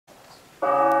Well,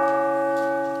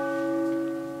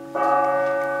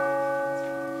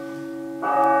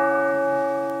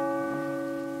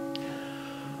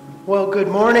 good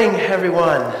morning,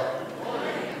 everyone.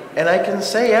 And I can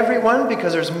say everyone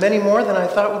because there's many more than I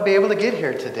thought would be able to get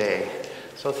here today.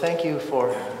 So thank you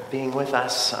for being with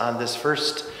us on this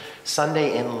first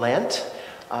Sunday in Lent.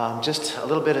 Just a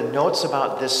little bit of notes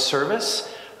about this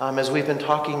service. As we've been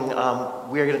talking,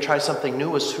 we are going to try something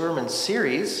new, a sermon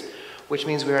series, which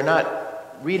means we are not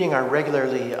reading our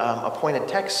regularly appointed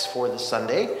texts for the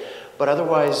Sunday, but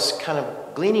otherwise kind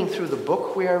of gleaning through the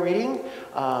book we are reading,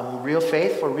 Real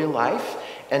Faith for Real Life,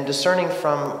 and discerning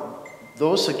from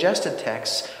those suggested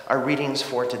texts our readings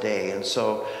for today. And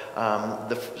so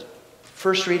the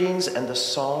first readings and the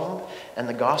Psalm and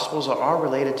the Gospels are all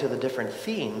related to the different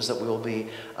themes that we will be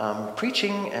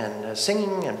preaching and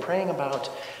singing and praying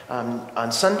about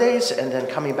on Sundays, and then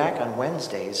coming back on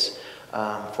Wednesdays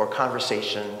for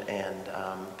conversation and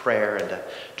prayer and to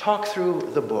talk through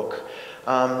the book.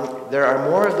 There are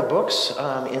more of the books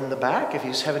in the back if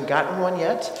you haven't gotten one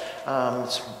yet.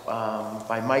 It's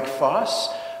by Mike Foss,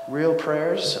 Real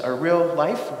Prayers, or Real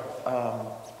Life,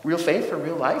 Real Faith for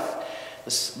Real Life,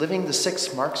 Living the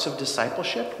 6 Marks of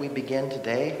Discipleship. We begin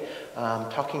today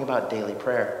talking about daily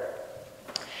prayer.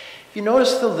 If you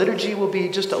notice, the liturgy will be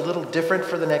just a little different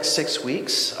for the next 6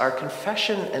 weeks. Our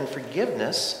confession and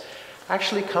forgiveness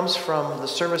actually comes from the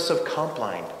service of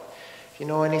Compline. If you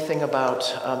know anything about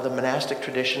the monastic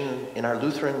tradition, in our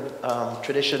Lutheran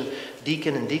tradition,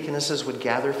 deacon and deaconesses would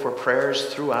gather for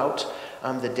prayers throughout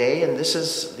the day, and this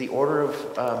is the order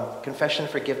of confession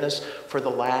and forgiveness for the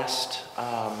last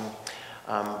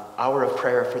hour of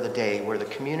prayer for the day, where the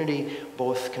community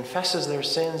both confesses their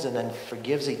sins and then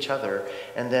forgives each other,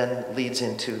 and then leads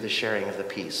into the sharing of the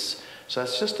peace. So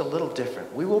it's just a little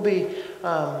different. We will be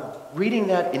reading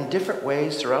that in different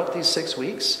ways throughout these 6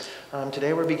 weeks.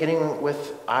 Today we're beginning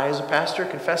with I as a pastor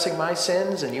confessing my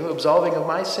sins and you absolving of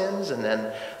my sins, and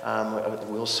then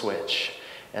we'll switch.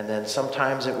 And then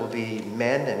sometimes it will be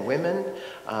men and women.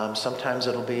 Sometimes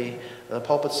it'll be the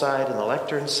pulpit side and the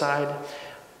lectern side.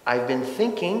 I've been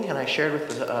thinking, and I shared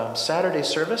with the Saturday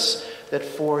service, that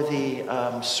for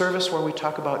the service where we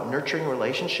talk about nurturing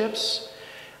relationships,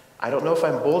 I don't know if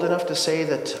I'm bold enough to say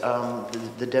that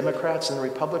the Democrats and the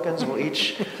Republicans will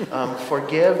each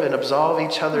forgive and absolve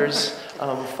each other's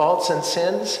faults and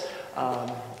sins.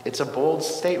 It's a bold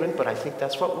statement, but I think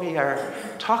that's what we are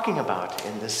talking about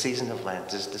in this season of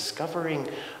Lent, is discovering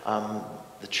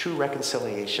the true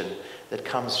reconciliation that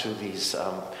comes through these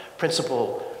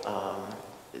principal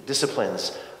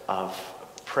disciplines of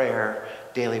prayer,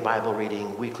 daily Bible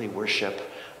reading, weekly worship,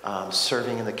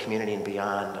 serving in the community and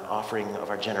beyond, offering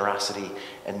of our generosity,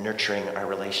 and nurturing our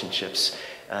relationships.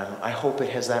 I hope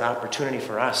it has that opportunity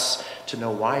for us to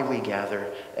know why we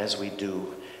gather as we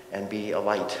do and be a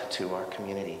light to our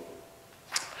community.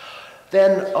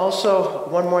 Then also,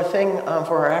 one more thing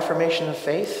for our affirmation of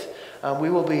faith.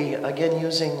 We will be again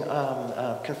using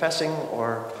confessing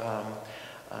or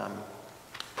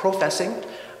professing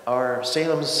our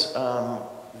Salem's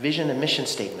vision and mission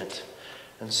statement.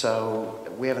 And so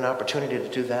we have an opportunity to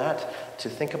do that, to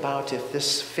think about if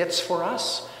this fits for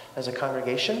us as a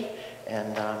congregation.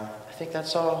 And I think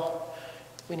that's all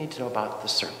we need to know about the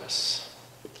service.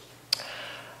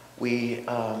 We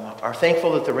are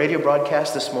thankful that the radio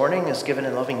broadcast this morning is given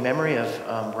in loving memory of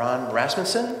Ron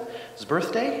Rasmussen, his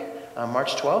birthday,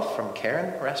 March 12th, from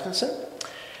Karen Rasmussen.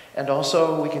 And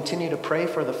also we continue to pray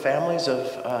for the families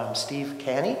of Stephen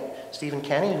Canny,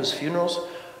 whose funerals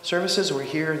services were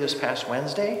here this past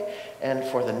Wednesday, and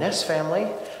for the Ness family,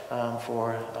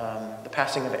 for the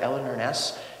passing of Eleanor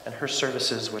Ness and her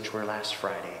services, which were last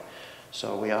Friday.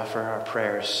 So we offer our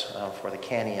prayers for the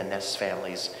Canny and Ness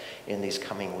families in these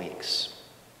coming weeks.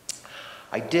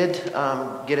 I did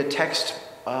get a text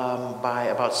by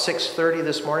about 6:30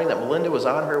 this morning that Melinda was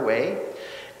on her way,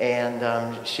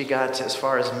 and she got as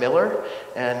far as Miller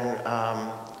and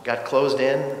got closed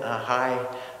in high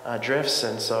drifts,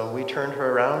 and so we turned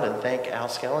her around and thank Al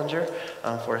Skellinger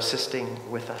for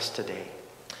assisting with us today.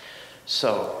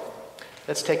 So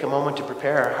let's take a moment to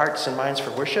prepare our hearts and minds for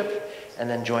worship, and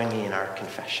then join me in our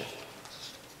confession.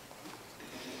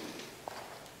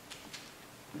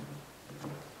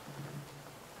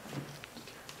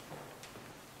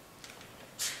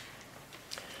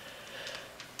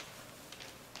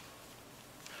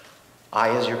 I,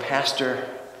 as your pastor,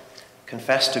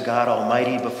 confess to God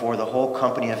Almighty before the whole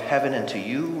company of heaven and to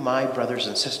you, my brothers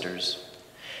and sisters,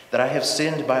 that I have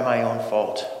sinned by my own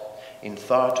fault, in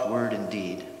thought, word, and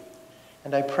deed.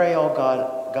 And I pray,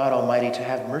 God Almighty, to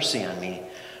have mercy on me,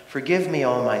 forgive me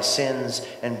all my sins,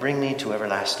 and bring me to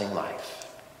everlasting life.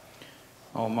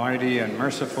 Almighty and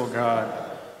merciful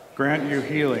God, grant you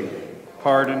healing,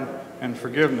 pardon, and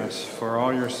forgiveness for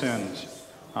all your sins.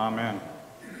 Amen.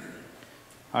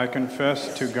 I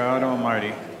confess to God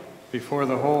Almighty, before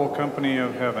the whole company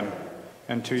of heaven,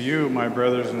 and to you, my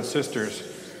brothers and sisters,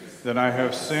 that I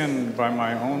have sinned by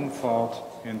my own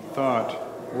fault in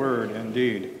thought, word, and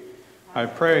deed. I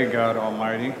pray God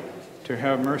Almighty to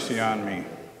have mercy on me.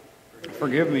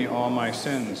 Forgive me all my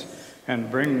sins,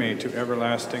 and bring me to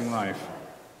everlasting life.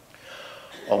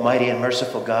 Almighty and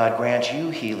merciful God, grant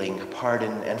you healing,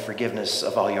 pardon, and forgiveness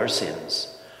of all your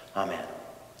sins. Amen.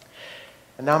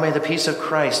 And now may the peace of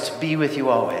Christ be with you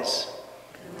always.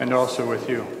 And also with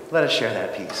you. Let us share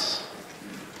that peace.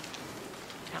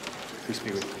 Peace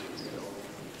be with you.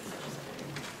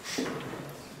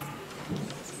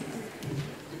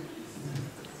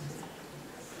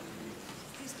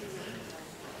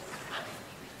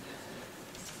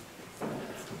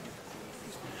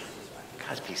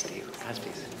 God's peace to you. God's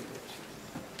peace.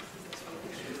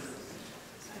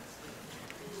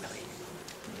 God's peace.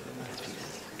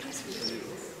 God's peace.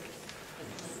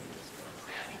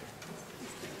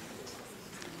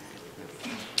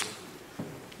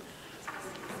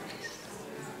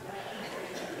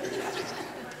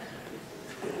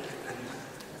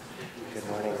 Good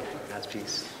morning. God's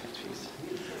peace. God's peace.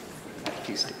 God's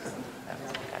peace to you.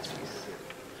 God's peace.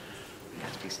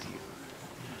 God's peace to you.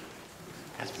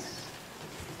 God's peace.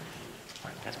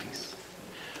 God's peace.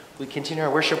 We continue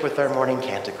our worship with our morning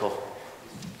canticle.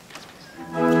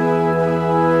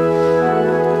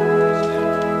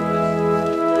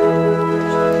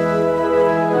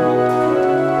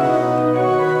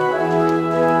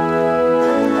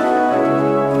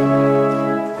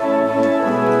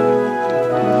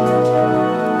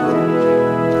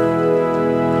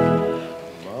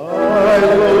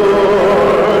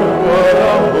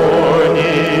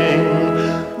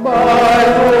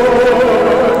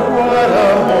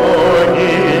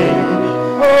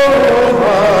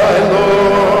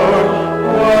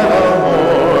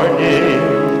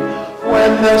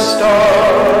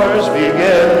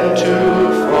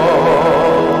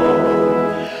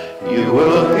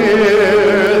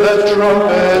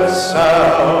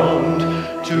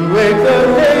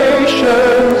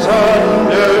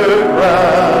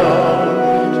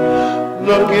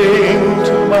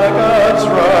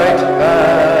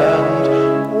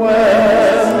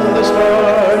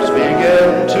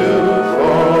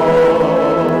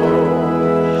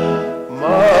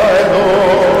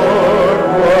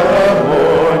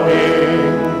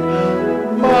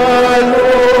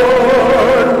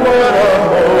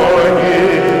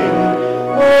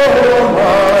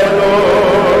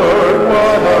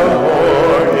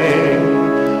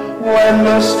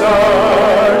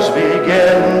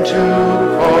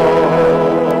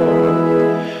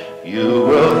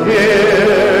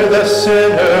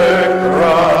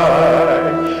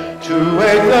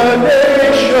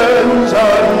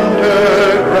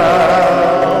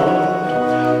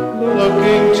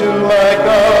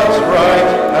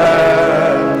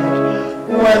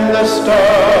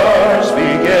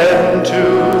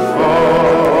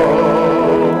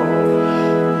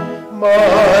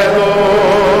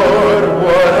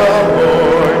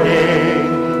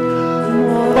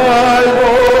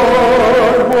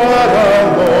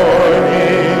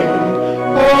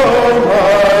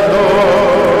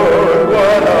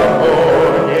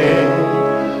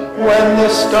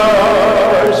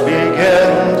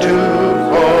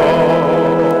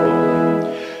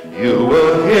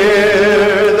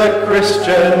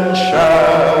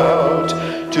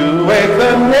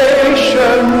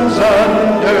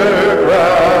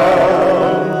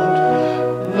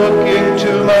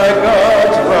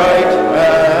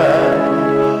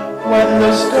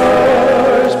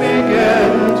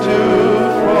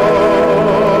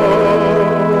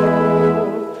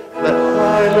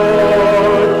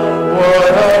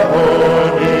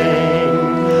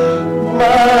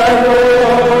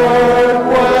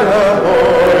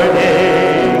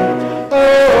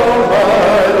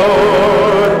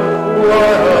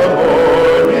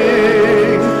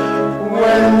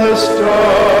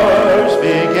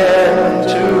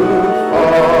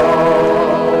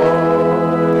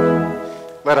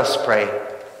 Let us pray.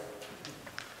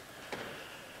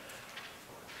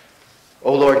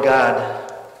 O Lord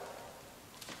God,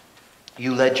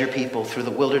 you led your people through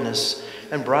the wilderness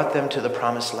and brought them to the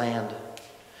promised land.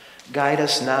 Guide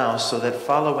us now so that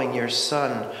following your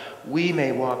Son, we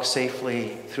may walk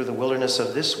safely through the wilderness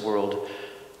of this world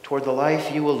toward the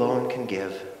life you alone can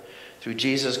give. Through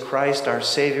Jesus Christ, our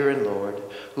Savior and Lord,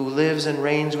 who lives and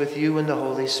reigns with you in the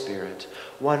Holy Spirit,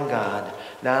 one God,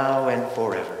 now and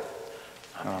forever.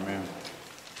 Amen.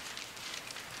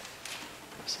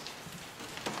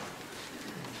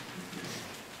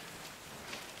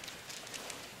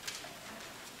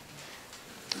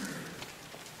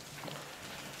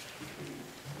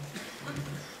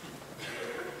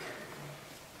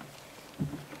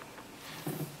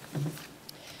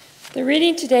 The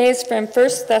reading today is from 1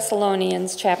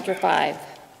 Thessalonians chapter 5.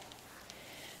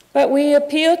 But we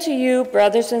appeal to you,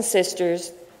 brothers and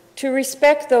sisters, to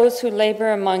respect those who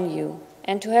labor among you,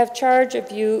 and to have charge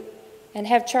of you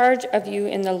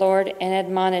in the Lord and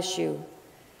admonish you.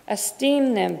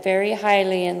 Esteem them very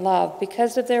highly in love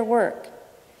because of their work.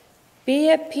 Be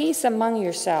at peace among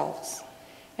yourselves.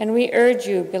 And we urge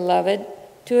you, beloved,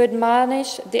 to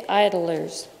admonish the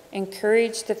idlers,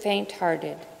 encourage the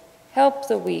faint-hearted, help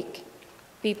the weak,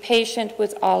 be patient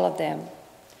with all of them.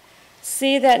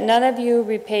 See that none of you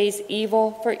repays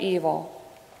evil for evil,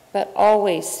 but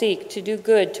always seek to do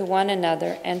good to one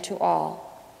another and to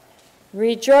all.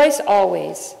 Rejoice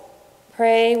always,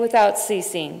 pray without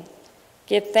ceasing,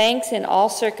 give thanks in all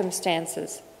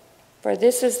circumstances, for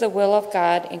this is the will of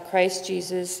God in Christ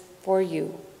Jesus for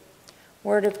you.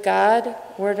 Word of God,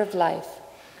 word of life.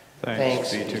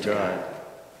 Thanks be to God.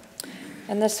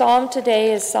 And the psalm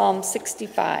today is Psalm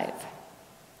 65.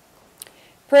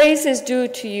 Praise is due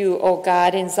to you, O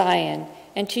God, in Zion,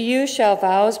 and to you shall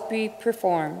vows be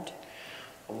performed.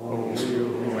 O you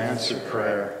who answer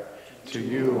prayer, to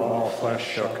you all flesh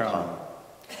shall come.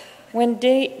 When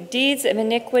deeds of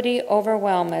iniquity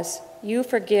overwhelm us, you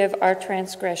forgive our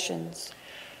transgressions.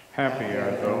 Happy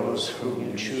are those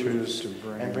whom you choose to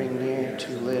bring near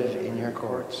to live in your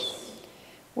courts.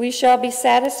 We shall be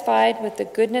satisfied with the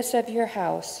goodness of your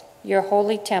house, your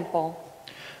holy temple.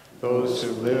 Those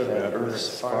who live at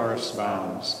earth's farthest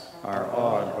bounds are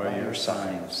awed by your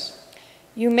signs.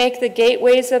 You make the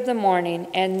gateways of the morning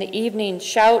and the evening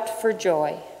shout for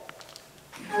joy.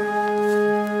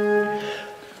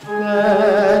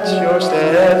 Let your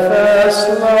steadfast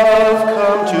love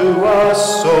come to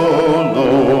us, O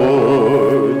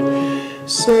Lord.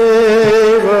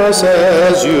 Save us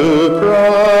as you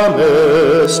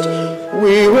promised.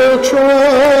 We will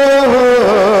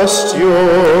trust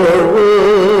your word.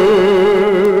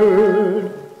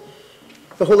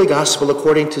 The Holy Gospel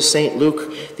according to St.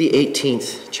 Luke, the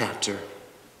 18th chapter.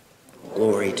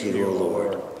 Glory to you,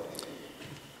 Lord.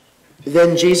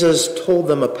 Then Jesus told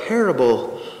them a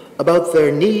parable about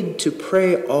their need to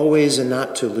pray always and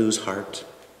not to lose heart.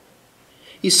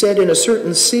 He said, in a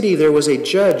certain city there was a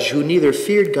judge who neither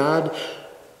feared God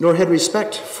nor had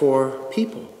respect for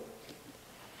people.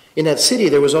 In that city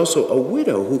there was also a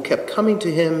widow who kept coming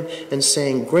to him and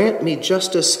saying, "Grant me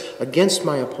justice against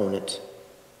my opponent."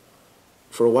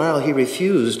 For a while he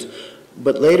refused,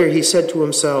 but later he said to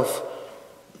himself,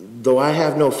 "Though I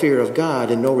have no fear of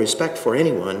God and no respect for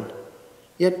anyone,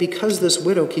 yet because this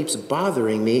widow keeps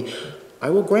bothering me, I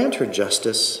will grant her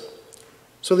justice,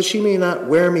 so that she may not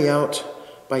wear me out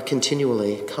by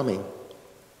continually coming."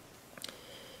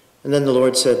 And then the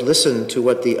Lord said, "Listen to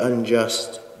what the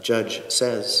unjust judge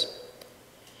says.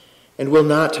 And will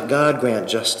not God grant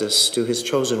justice to his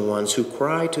chosen ones who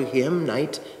cry to him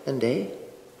night and day?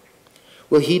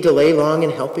 Will he delay long in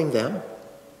helping them?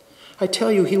 I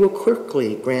tell you, he will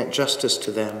quickly grant justice to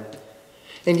them.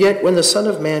 And yet when the Son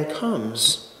of Man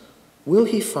comes, will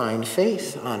he find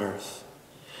faith on earth?"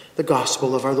 The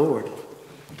Gospel of our Lord.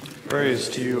 Praise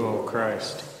to you, O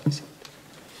Christ.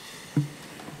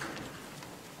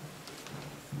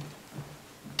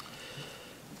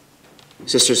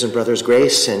 Sisters and brothers,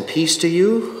 grace and peace to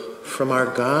you from our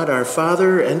God, our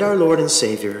Father, and our Lord and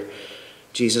Savior,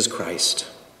 Jesus Christ.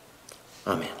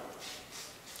 Amen.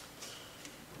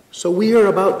 So we are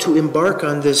about to embark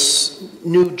on this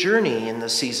new journey in the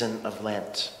season of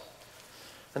Lent.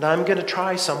 And I'm going to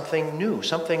try something new,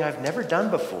 something I've never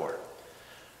done before.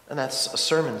 And that's a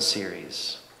sermon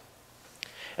series.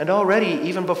 And already,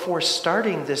 even before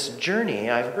starting this journey,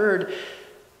 I've heard,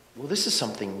 well, this is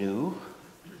something new,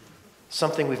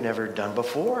 something we've never done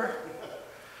before.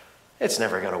 It's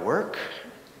never going to work.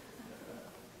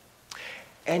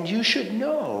 And you should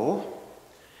know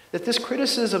that this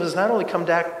criticism has not only come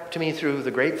back to me through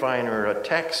the grapevine or a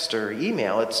text or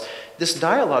email, it's this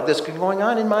dialogue that's been going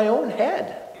on in my own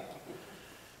head.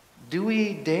 Do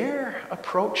we dare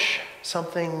approach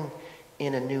something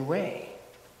in a new way?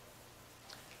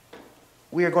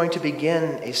 We are going to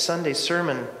begin a Sunday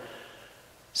sermon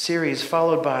series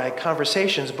followed by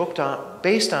conversations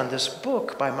based on this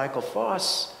book by Michael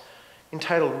Foss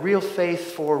entitled Real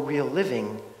Faith for Real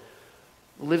Living,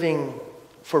 Living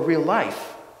for Real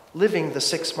Life, Living the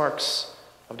 6 Marks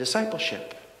of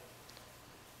Discipleship.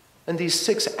 And these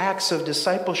 6 acts of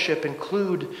discipleship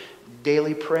include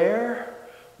daily prayer,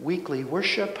 weekly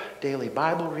worship, daily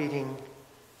Bible reading,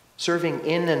 serving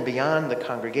in and beyond the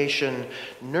congregation,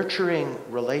 nurturing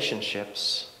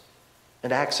relationships,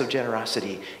 and acts of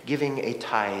generosity, giving a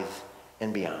tithe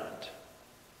and beyond.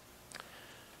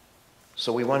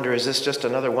 So we wonder, is this just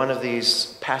another one of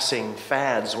these passing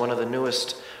fads, one of the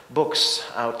newest books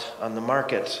out on the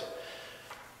market?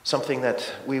 Something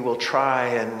that we will try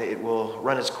and it will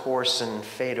run its course and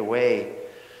fade away.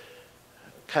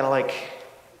 Kind of like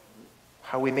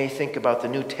how we may think about the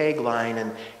new tagline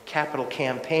and capital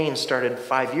campaign started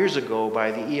 5 years ago by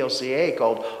the ELCA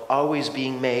called Always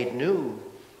Being Made New.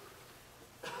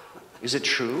 Is it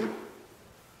true?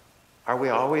 Are we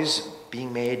always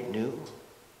being made new?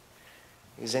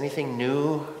 Is anything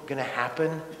new going to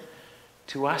happen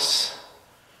to us?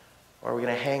 Or are we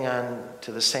going to hang on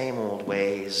to the same old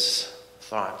ways,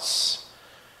 thoughts,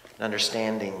 and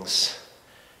understandings,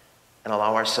 and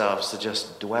allow ourselves to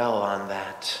just dwell on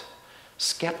that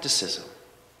skepticism?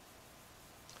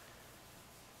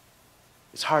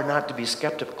 It's hard not to be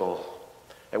skeptical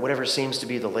at whatever seems to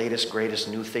be the latest, greatest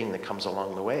new thing that comes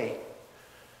along the way.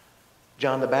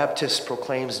 John the Baptist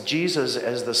proclaims Jesus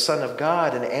as the Son of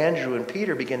God, and Andrew and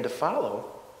Peter begin to follow.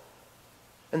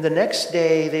 And the next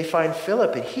day they find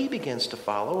Philip, and he begins to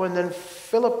follow. And then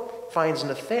Philip finds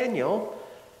Nathanael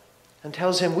and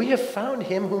tells him, "We have found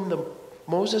him whom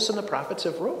Moses and the prophets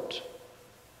have wrote,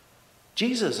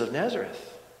 Jesus of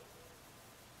Nazareth."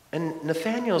 And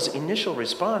Nathanael's initial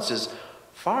response is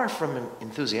far from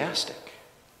enthusiastic.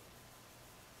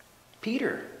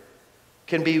 Peter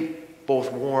can be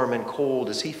both warm and cold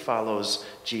as he follows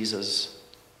Jesus.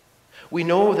 We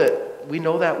know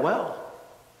that well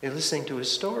in listening to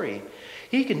his story.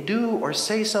 He can do or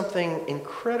say something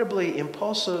incredibly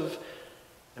impulsive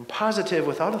and positive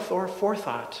without a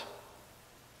forethought,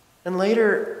 and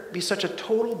later be such a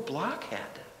total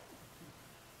blockhead.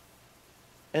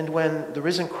 And when the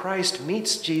risen Christ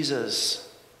meets Jesus,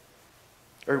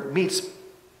 or meets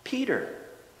Peter,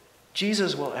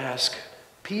 Jesus will ask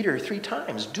Peter 3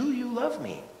 times, "Do you love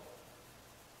me?"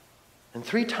 And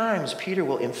 3 times Peter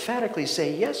will emphatically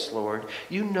say, "Yes, Lord,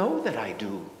 you know that I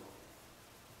do."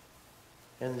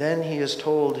 And then he is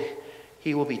told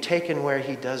he will be taken where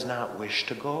he does not wish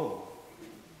to go.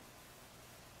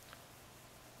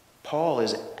 Paul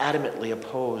is adamantly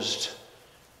opposed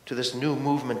to this new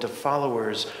movement of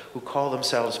followers who call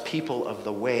themselves people of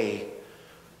the way,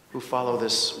 who follow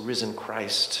this risen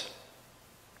Christ.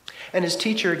 And his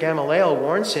teacher Gamaliel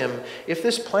warns him, if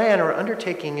this plan or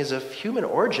undertaking is of human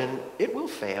origin, it will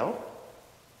fail.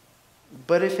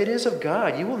 But if it is of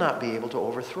God, you will not be able to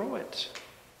overthrow it.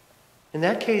 In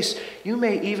that case, you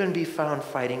may even be found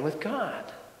fighting with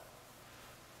God.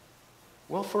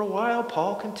 Well, for a while,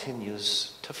 Paul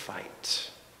continues to fight.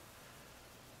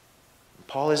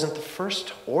 Paul isn't the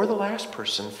first or the last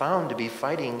person found to be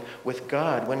fighting with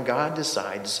God when God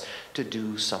decides to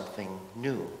do something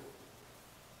new.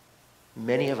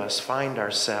 Many of us find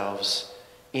ourselves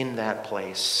in that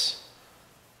place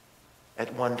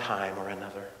at one time or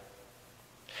another.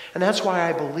 And that's why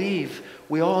I believe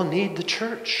we all need the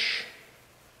church,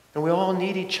 and we all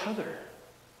need each other.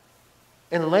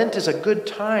 And Lent is a good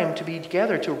time to be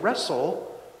together to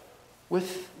wrestle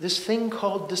with this thing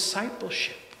called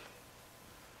discipleship.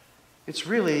 It's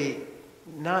really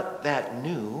not that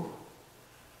new.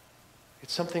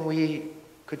 It's something we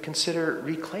could consider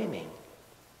reclaiming.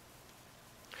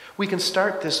 We can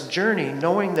start this journey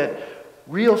knowing that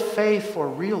real faith for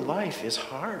real life is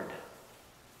hard.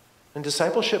 And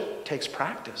discipleship takes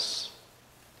practice.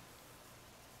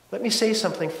 Let me say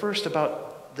something first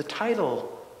about the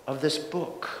title of this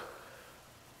book,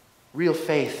 Real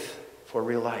Faith for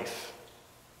Real Life.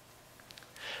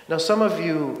 Now, some of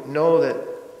you know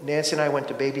that Nancy and I went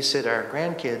to babysit our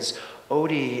grandkids,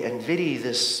 Odie and Viddy,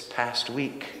 this past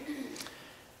week.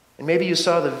 And maybe you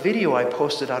saw the video I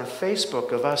posted on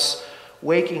Facebook of us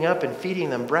waking up and feeding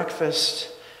them breakfast,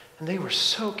 and they were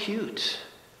so cute.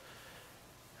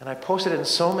 And I posted it, and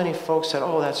so many folks said,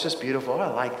 "Oh, that's just beautiful.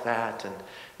 I like that." And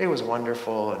it was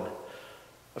wonderful. And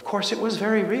of course, it was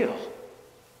very real.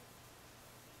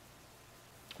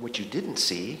 What you didn't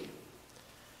see,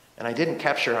 and I didn't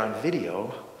capture on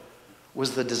video,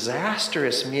 was the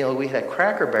disastrous meal we had at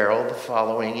Cracker Barrel the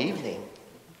following evening.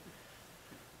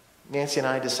 Nancy and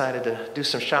I decided to do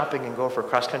some shopping and go for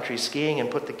cross-country skiing and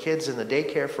put the kids in the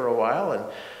daycare for a while. And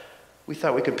we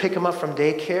thought we could pick them up from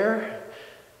daycare,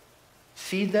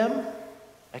 feed them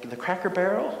like in the Cracker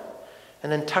Barrel,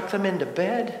 and then tuck them into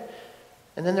bed.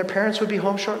 And then their parents would be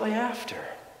home shortly after.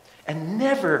 And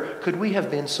never could we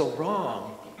have been so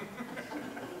wrong.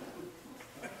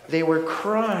 They were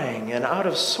crying and out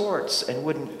of sorts and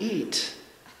wouldn't eat.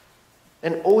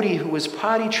 And Odie, who was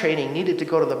potty training, needed to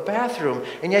go to the bathroom,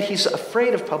 and yet he's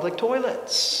afraid of public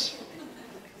toilets.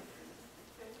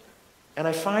 And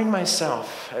I find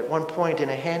myself at one point in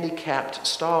a handicapped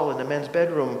stall in the men's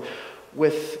bedroom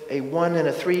with a 1 and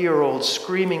a 3-year-old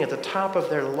screaming at the top of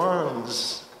their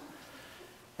lungs.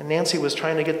 And Nancy was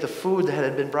trying to get the food that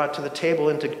had been brought to the table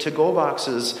into to-go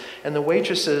boxes, and the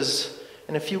waitresses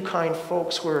and a few kind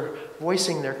folks were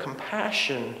voicing their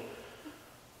compassion.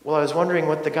 Well, I was wondering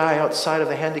what the guy outside of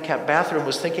the handicapped bathroom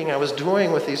was thinking I was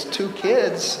doing with these 2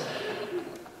 kids.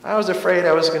 I was afraid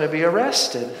I was going to be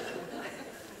arrested.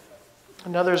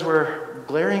 And others were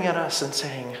glaring at us and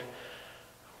saying,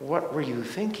 "What were you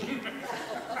thinking?"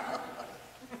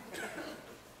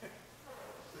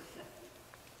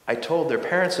 I told their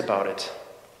parents about it,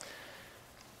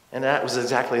 and that was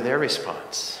exactly their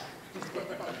response.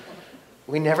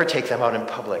 We never take them out in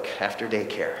public after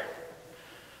daycare.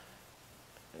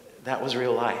 That was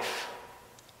real life,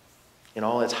 in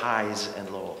all its highs and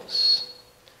lows.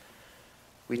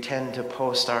 We tend to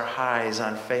post our highs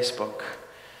on Facebook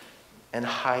and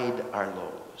hide our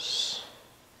lows.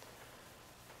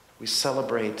 We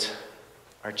celebrate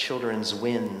our children's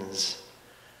wins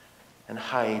and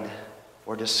hide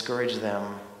or discourage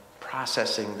them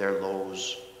processing their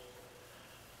lows.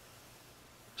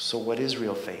 So what is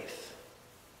real faith?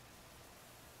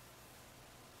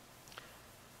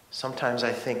 Sometimes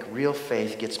I think real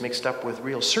faith gets mixed up with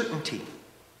real certainty.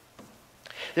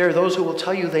 There are those who will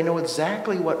tell you they know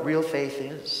exactly what real faith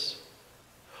is,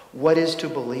 what is to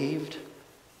be believed,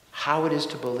 how it is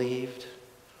to be believed,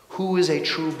 who is a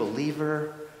true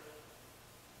believer.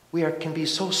 We can be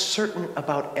so certain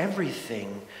about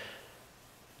everything.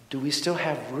 Do we still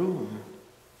have room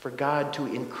for God to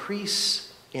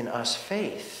increase in us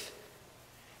faith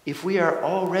if we are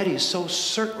already so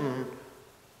certain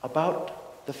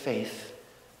about the faith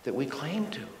that we claim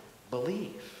to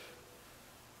believe?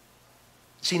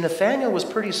 See, Nathanael was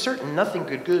pretty certain nothing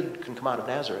good can come out of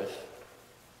Nazareth.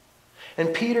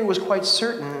 And Peter was quite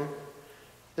certain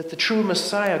that the true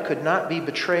Messiah could not be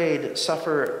betrayed,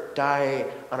 suffer, die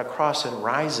on a cross, and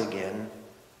rise again.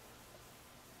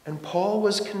 And Paul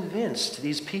was convinced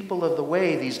these people of the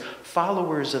way, these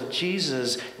followers of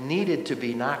Jesus, needed to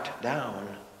be knocked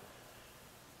down.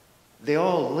 They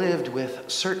all lived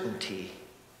with certainty.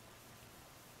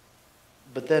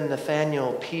 But then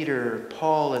Nathanael, Peter,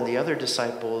 Paul, and the other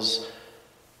disciples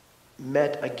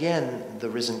met again the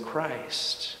risen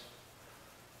Christ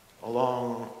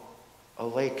along a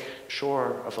lake,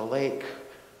 shore of a lake,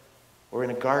 or in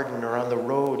a garden, or on the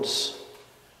roads,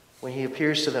 when he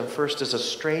appears to them first as a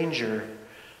stranger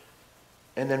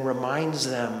and then reminds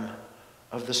them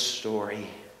of the story,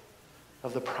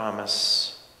 of the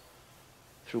promise.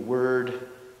 Through word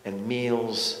and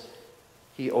meals,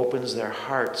 he opens their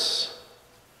hearts,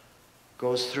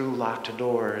 goes through locked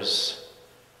doors,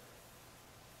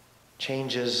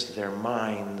 changes their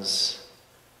minds,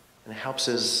 and helps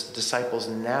his disciples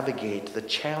navigate the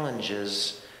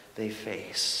challenges they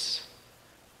face.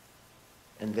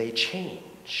 And they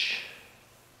change.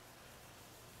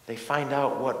 They find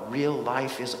out what real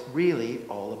life is really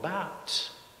all about,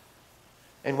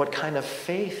 and what kind of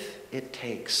faith it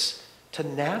takes to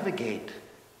navigate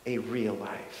a real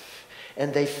life.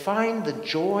 And they find the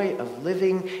joy of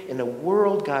living in a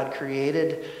world God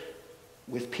created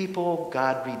with people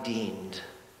God redeemed.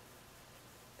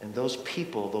 And those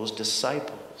people, those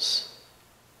disciples,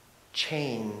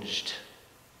 changed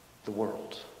the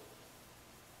world.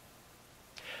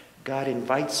 God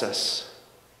invites us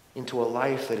into a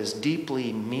life that is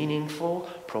deeply meaningful,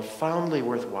 profoundly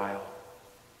worthwhile.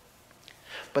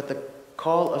 But the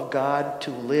call of God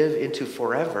to live into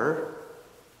forever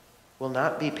will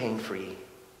not be pain-free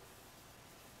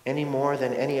any more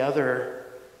than any other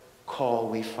call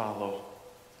we follow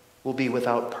will be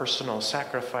without personal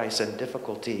sacrifice and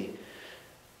difficulty.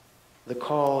 The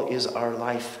call is our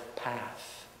life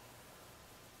path.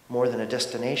 More than a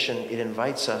destination, it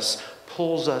invites us,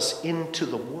 pulls us into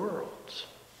the world.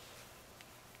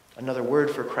 Another word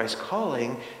for Christ's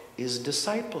calling is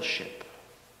discipleship.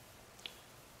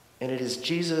 And it is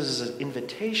Jesus'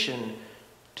 invitation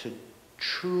to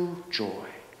true joy,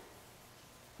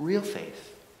 real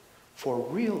faith, for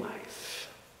real life.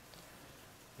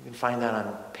 You can find that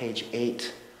on page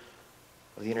 8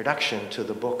 of the introduction to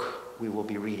the book we will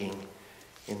be reading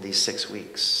in these 6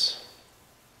 weeks.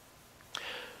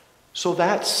 So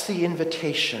that's the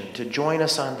invitation to join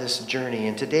us on this journey.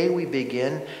 And today we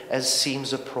begin, as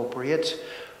seems appropriate,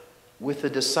 with the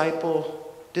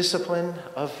discipline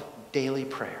of daily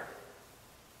prayer.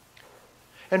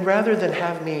 And rather than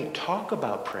have me talk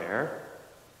about prayer,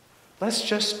 let's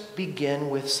just begin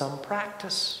with some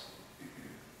practice.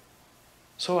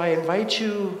 So I invite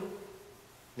you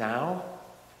now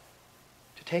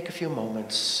to take a few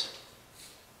moments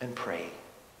and pray.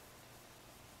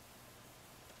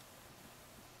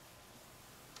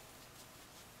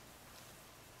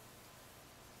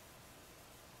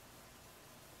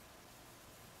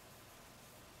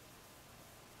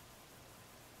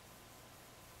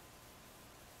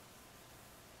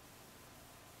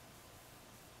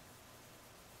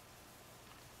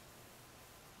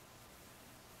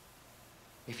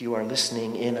 If you are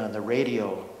listening in on the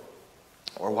radio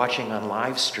or watching on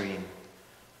live stream,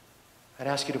 I'd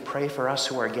ask you to pray for us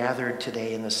who are gathered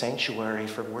today in the sanctuary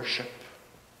for worship.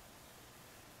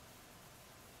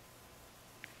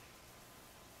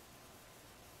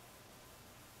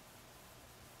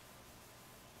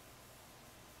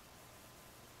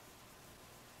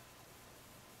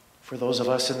 For those of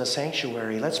us in the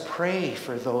sanctuary, let's pray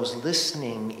for those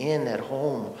listening in at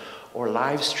home or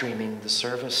live streaming the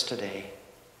service today.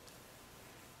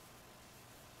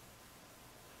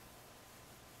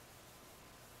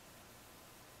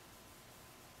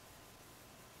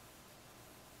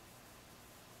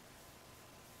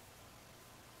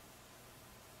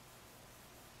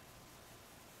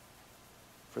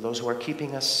 For those who are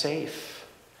keeping us safe,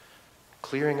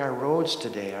 clearing our roads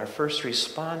today, our first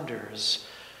responders,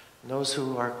 those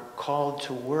who are called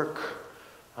to work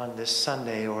on this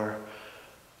Sunday or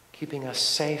keeping us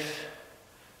safe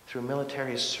through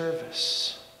military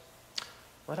service.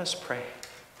 Let us pray.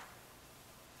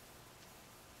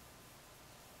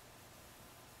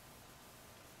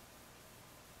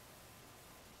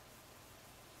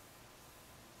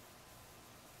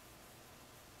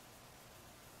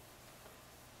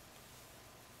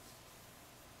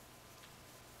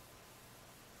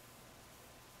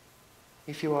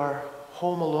 If you are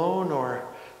home alone or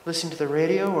listening to the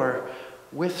radio or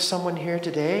with someone here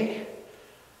today,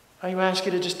 I ask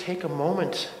you to just take a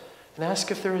moment and ask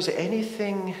if there is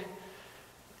anything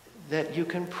that you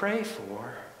can pray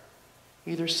for,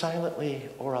 either silently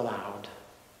or aloud.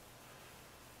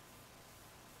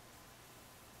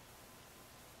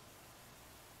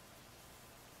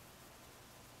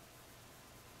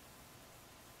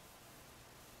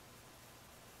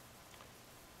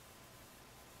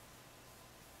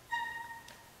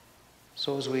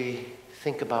 So as we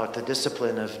think about the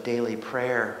discipline of daily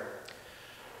prayer,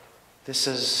 this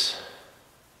is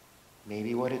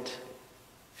maybe what it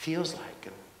feels like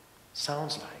and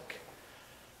sounds like.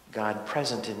 God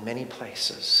present in many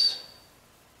places.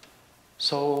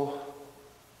 So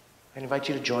I invite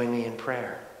you to join me in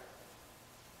prayer.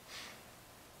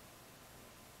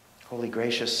 Holy,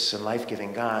 gracious, and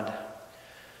life-giving God,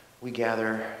 we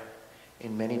gather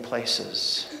in many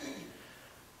places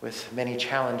with many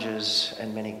challenges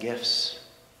and many gifts.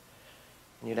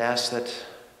 And you'd ask that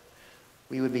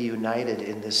we would be united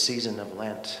in this season of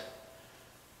Lent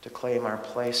to claim our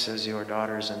place as your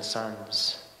daughters and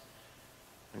sons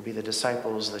and be the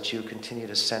disciples that you continue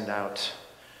to send out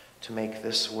to make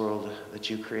this world that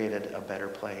you created a better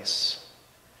place.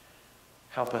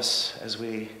 Help us as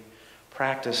we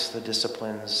practice the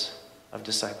disciplines of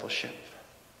discipleship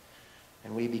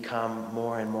and we become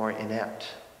more and more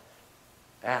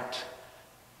apt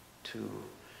to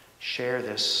share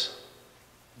this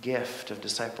gift of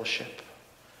discipleship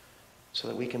so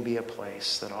that we can be a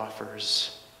place that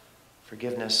offers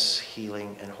forgiveness,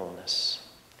 healing, and wholeness.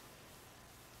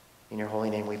 In your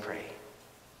holy name we pray.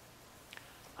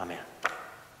 Amen.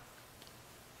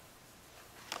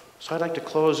 So I'd like to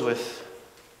close with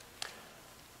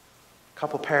a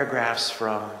couple paragraphs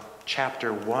from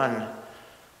chapter 1,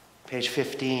 page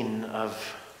 15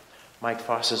 of Mike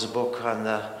Foss's book on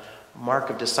the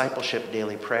mark of discipleship,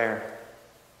 daily prayer.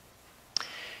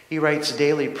 He writes,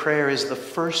 daily prayer is the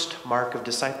first mark of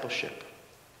discipleship.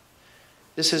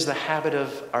 This is the habit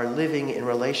of our living in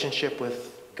relationship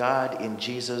with God in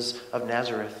Jesus of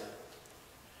Nazareth.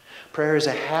 Prayer is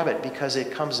a habit because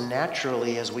it comes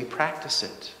naturally as we practice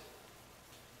it.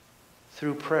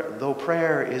 Though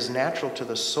prayer is natural to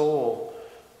the soul,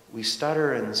 we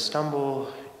stutter and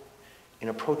stumble in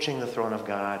approaching the throne of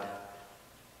God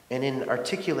and in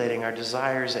articulating our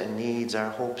desires and needs, our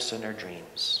hopes and our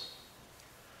dreams.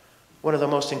 One of the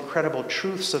most incredible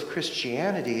truths of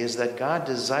Christianity is that God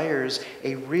desires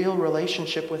a real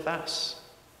relationship with us.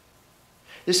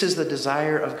 This is the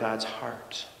desire of God's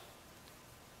heart.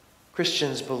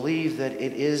 Christians believe that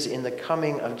it is in the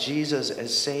coming of Jesus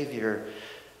as Savior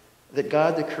that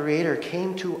God the Creator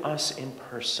came to us in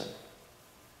person.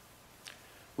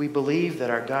 We believe that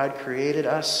our God created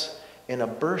us in a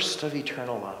burst of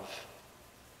eternal love,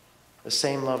 the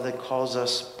same love that calls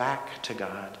us back to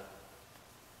God.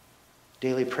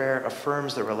 Daily prayer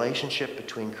affirms the relationship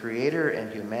between Creator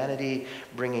and humanity,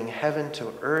 bringing heaven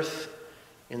to earth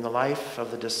in the life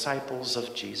of the disciples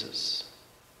of Jesus.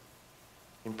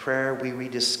 In prayer, we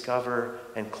rediscover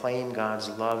and claim God's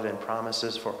love and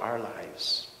promises for our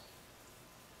lives,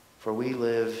 for we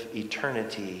live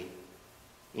eternity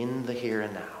in the here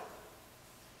and now.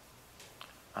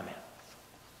 Amen.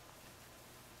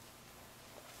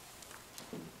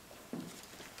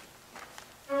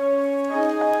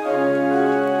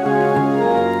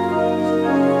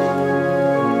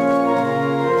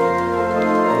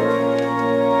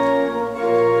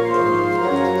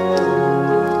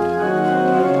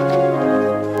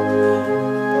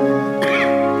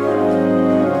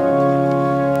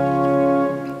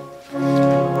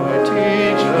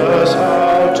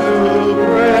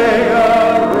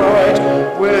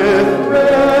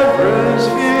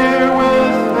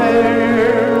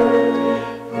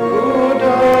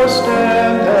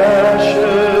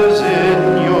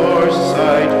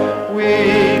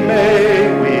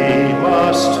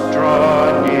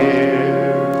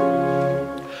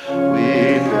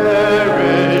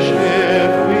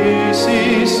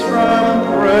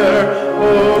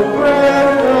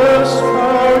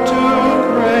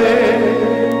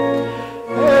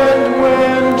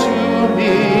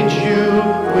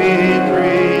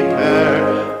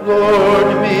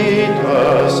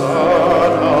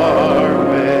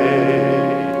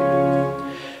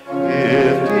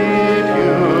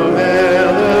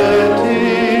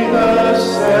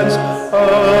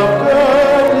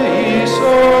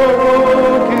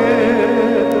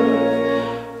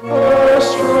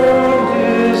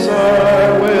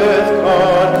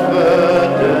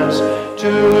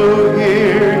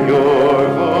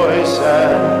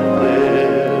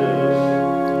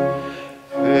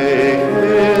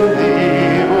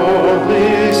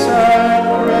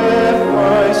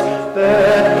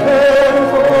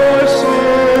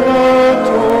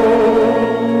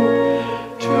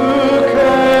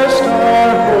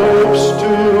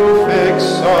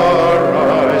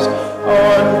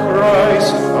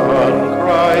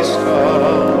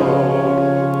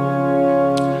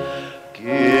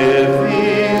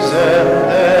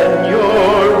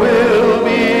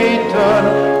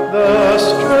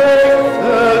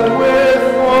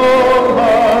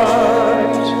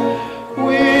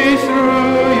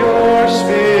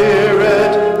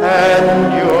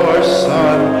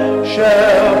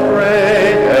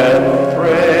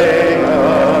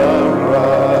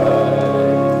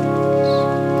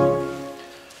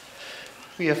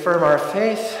 our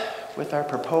faith with our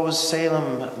proposed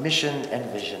Salem mission and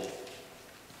vision.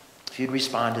 If you'd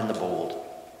respond in the bold.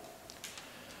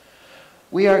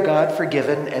 We are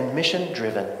God-forgiven and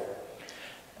mission-driven.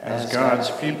 As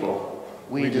God's people,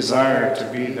 we desire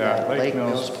to be that Lake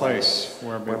Mills place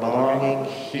where belonging,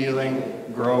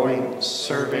 healing, growing,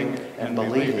 serving, and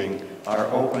believing are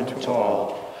open to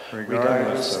all,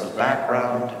 regardless of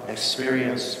background,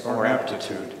 experience, or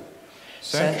aptitude.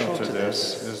 Central to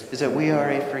this is that we are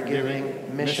a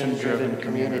forgiving, mission-driven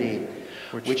community,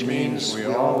 which means we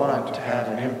all want to have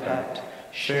an impact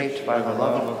shaped by the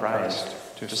love of Christ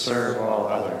to serve all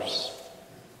others.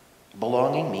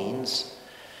 Belonging means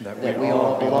that we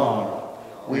all belong,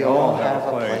 we all have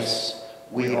a place,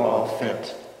 we all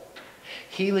fit.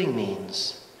 Healing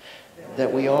means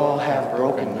that we all have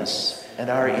brokenness and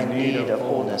are in need of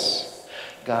wholeness.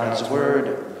 God's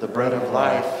word, the bread of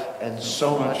life, and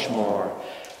so much more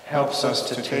helps us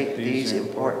to take these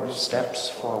important steps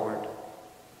forward.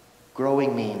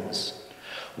 Growing means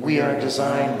we are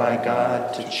designed by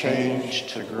God to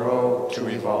change, to grow, to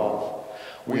evolve.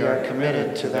 We are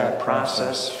committed to that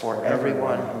process for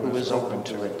everyone who is open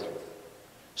to it.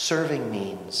 Serving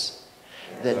means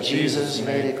that Jesus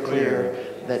made it clear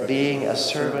that being a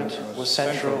servant was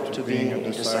central to being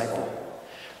a disciple.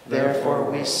 Therefore,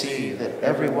 we see that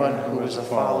everyone who is a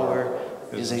follower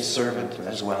is a servant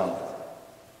as well.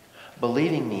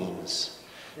 Believing means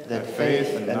that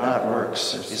faith and not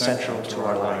works is central to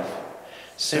our life.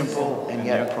 Simple and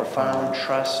yet profound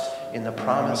trust in the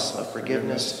promise of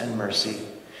forgiveness and mercy,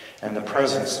 and the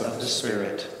presence of the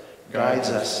Spirit guides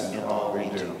us in all we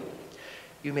do.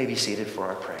 You may be seated for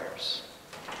our prayers.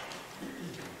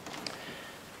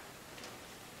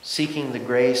 Seeking the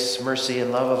grace, mercy,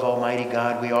 and love of Almighty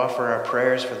God, we offer our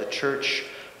prayers for the church,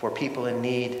 for people in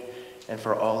need, and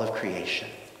for all of creation.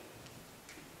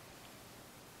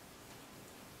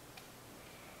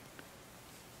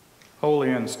 Holy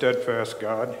and steadfast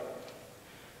God,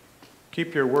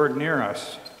 keep your word near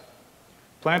us,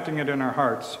 planting it in our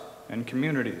hearts and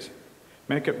communities.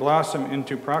 Make it blossom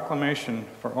into proclamation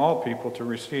for all people to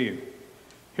receive.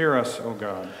 Hear us, O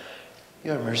God.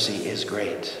 Your mercy is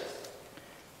great.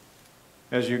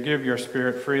 As you give your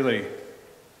Spirit freely,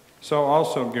 so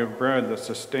also give bread that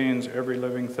sustains every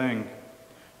living thing.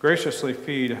 Graciously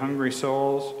feed hungry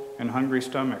souls and hungry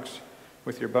stomachs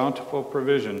with your bountiful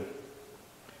provision.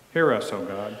 Hear us, O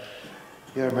God.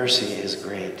 Your mercy is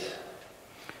great.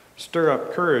 Stir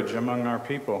up courage among our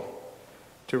people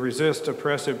to resist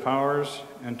oppressive powers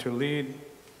and to lead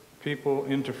people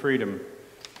into freedom,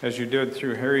 as you did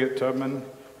through Harriet Tubman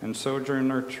and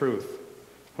Sojourner Truth,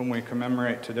 whom we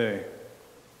commemorate today.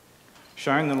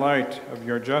 Shine the light of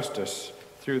your justice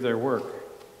through their work.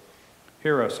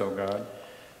 Hear us, O God.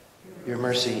 Your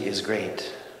mercy is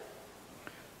great.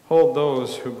 Hold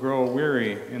those who grow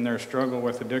weary in their struggle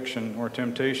with addiction or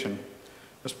temptation,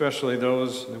 especially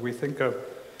those that we think of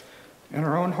in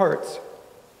our own hearts.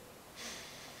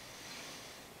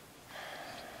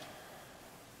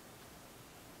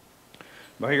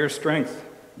 By your strength,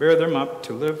 bear them up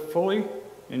to live fully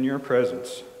in your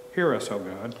presence. Hear us, O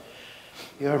God.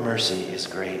 Your mercy is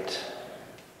great.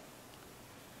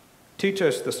 Teach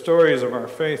us the stories of our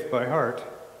faith by heart.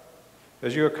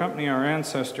 As you accompany our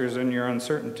ancestors in your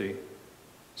uncertainty,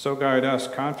 so guide us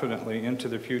confidently into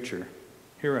the future.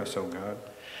 Hear us, O God.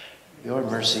 Your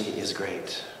mercy is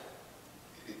great.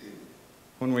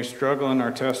 When we struggle and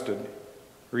are tested,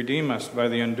 redeem us by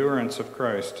the endurance of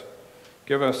Christ.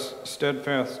 Give us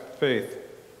steadfast faith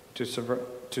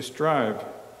to strive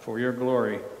for your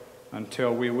glory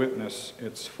until we witness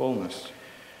its fullness.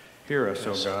 Hear us,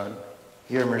 O God.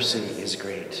 Your mercy is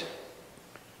great.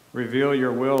 Reveal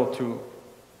your will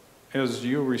as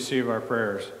you receive our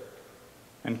prayers,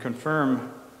 and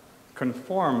conform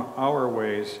our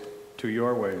ways to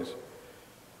your ways.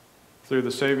 Through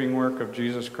the saving work of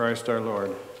Jesus Christ our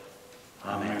Lord.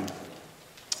 Amen.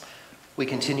 We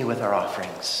continue with our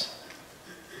offerings.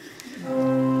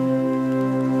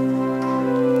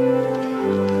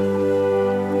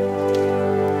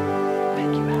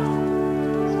 Thank you, Al.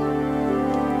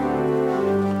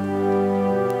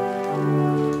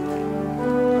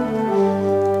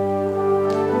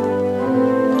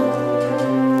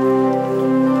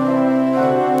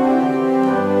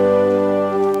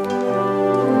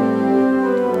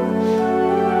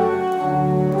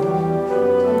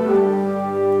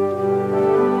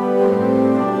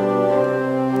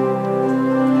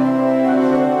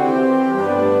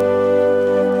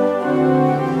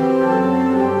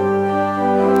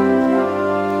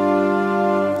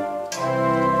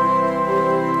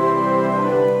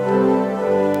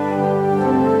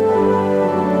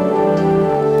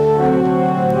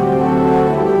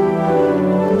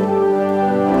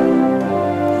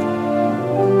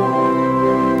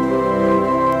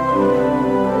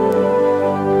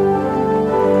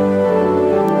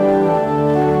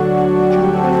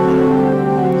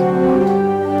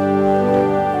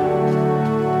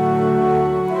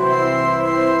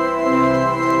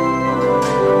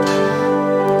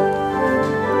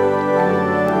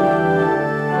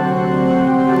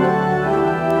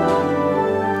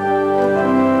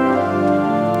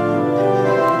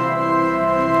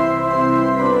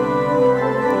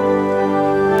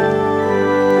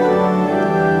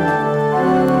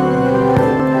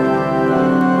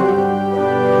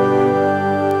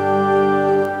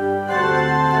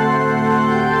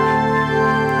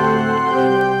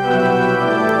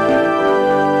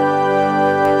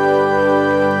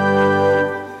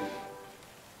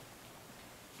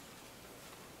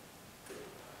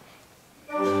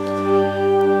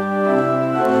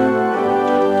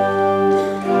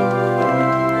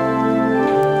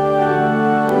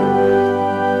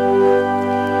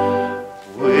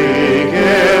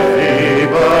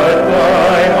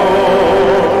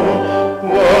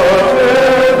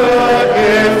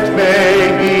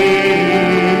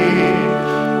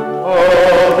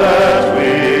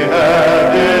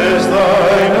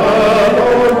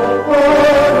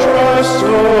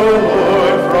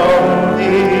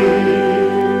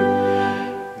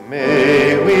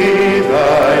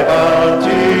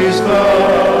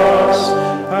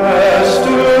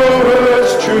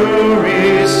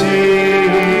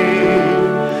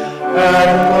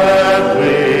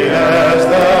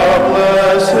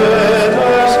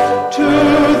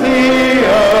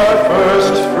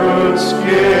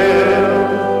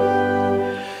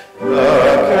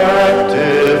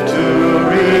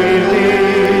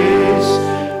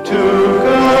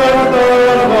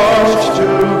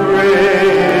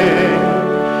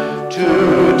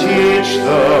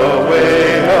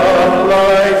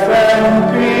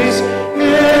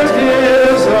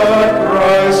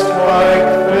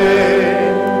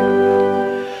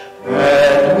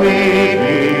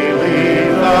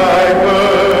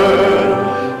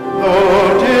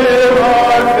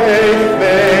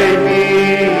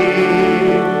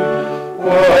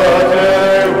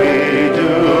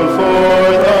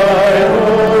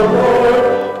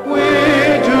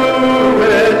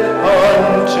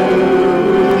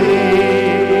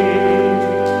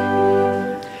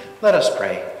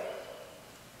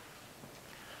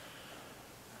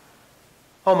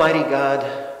 Almighty God,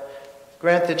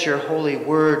 grant that your holy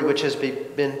word, which has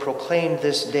been proclaimed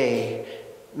this day,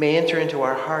 may enter into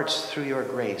our hearts through your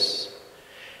grace,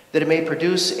 that it may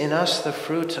produce in us the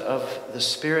fruit of the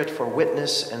Spirit for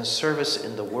witness and service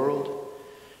in the world,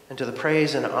 and to the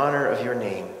praise and honor of your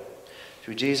name,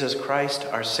 through Jesus Christ,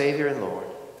 our Savior and Lord.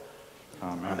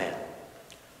 Amen. Amen.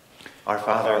 Our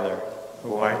Father,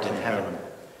 who art in heaven,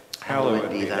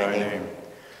 hallowed be thy name.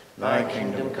 Thy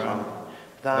kingdom come,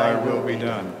 thy will be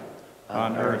done,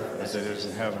 on earth as it is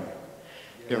in heaven.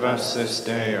 Give us this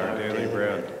day our daily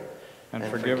bread, and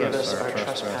forgive us our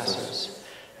trespasses,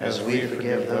 as we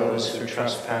forgive those who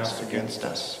trespass against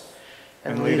us.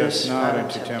 And lead us not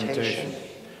into temptation,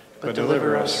 but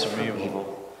deliver us from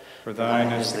evil. For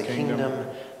thine is the kingdom,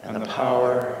 and the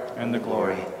power, and the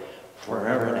glory,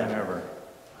 forever and ever.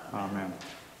 Amen.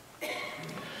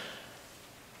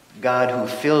 God, who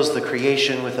fills the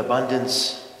creation with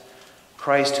abundance,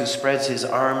 Christ, who spreads his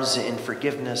arms in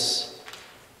forgiveness,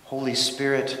 Holy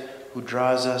Spirit, who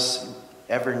draws us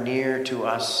ever near to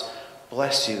us,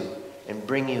 bless you and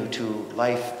bring you to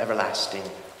life everlasting.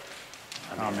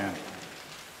 Amen.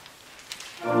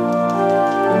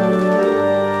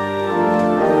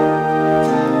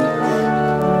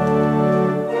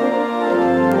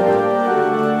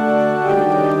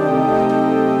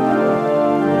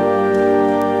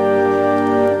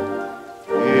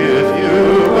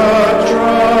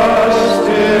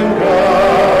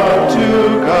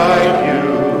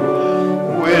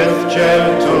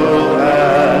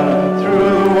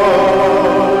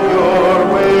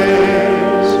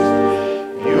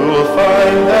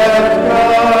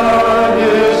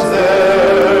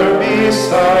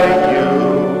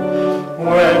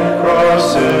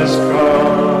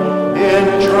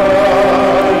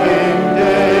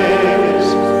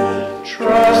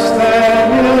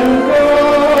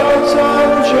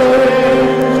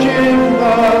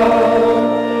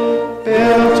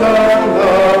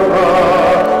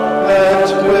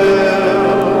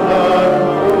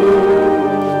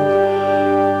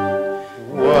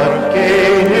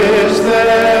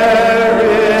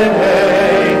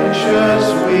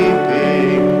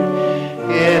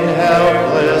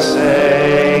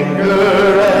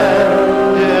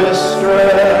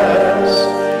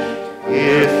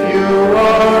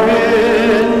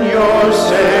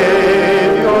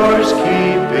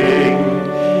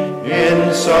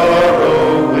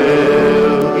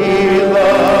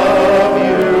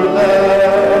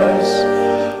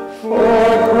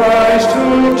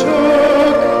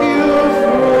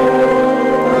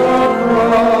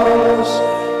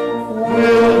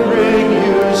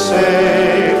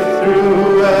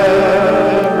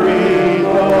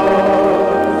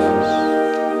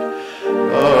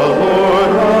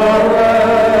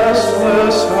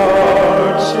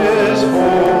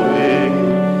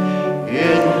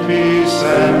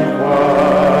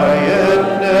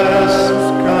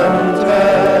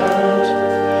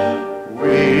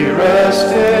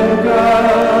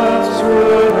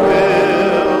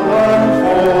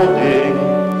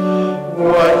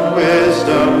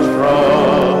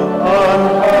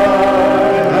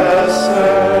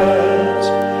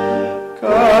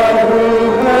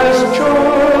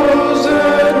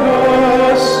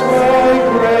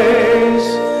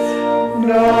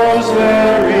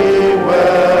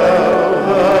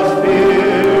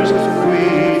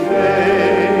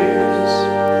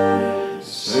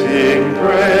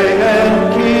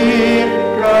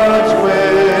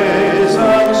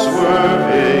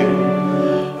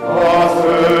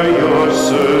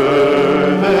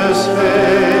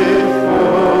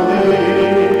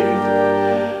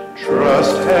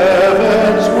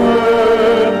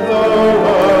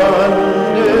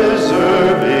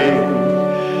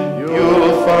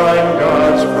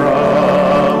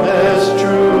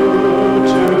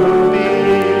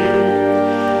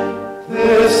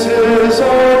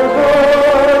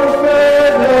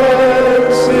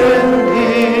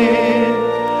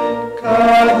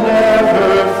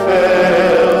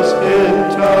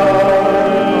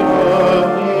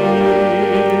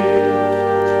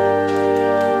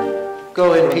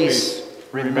 Go in peace.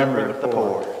 Remember the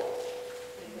poor.